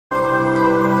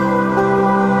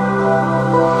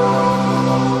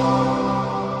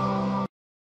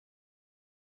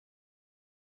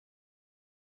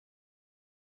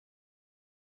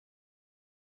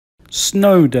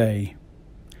Snow Day.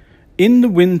 In the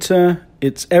winter,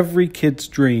 it's every kid's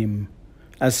dream,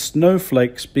 as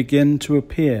snowflakes begin to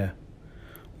appear,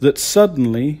 that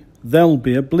suddenly there'll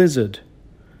be a blizzard,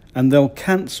 and they'll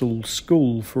cancel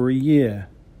school for a year.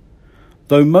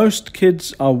 Though most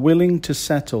kids are willing to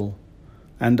settle,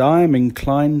 and I am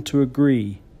inclined to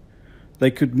agree,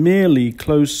 they could merely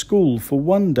close school for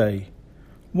one day.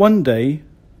 One day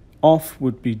off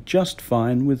would be just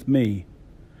fine with me.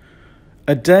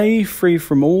 A day free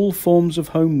from all forms of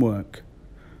homework.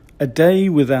 A day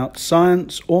without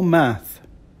science or math.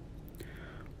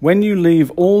 When you leave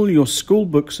all your school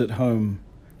books at home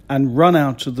and run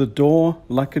out of the door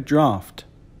like a draft.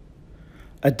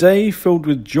 A day filled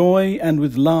with joy and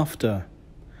with laughter.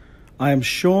 I am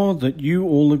sure that you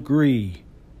all agree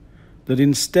that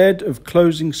instead of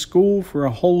closing school for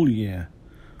a whole year,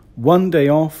 one day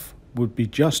off would be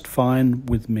just fine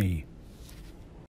with me.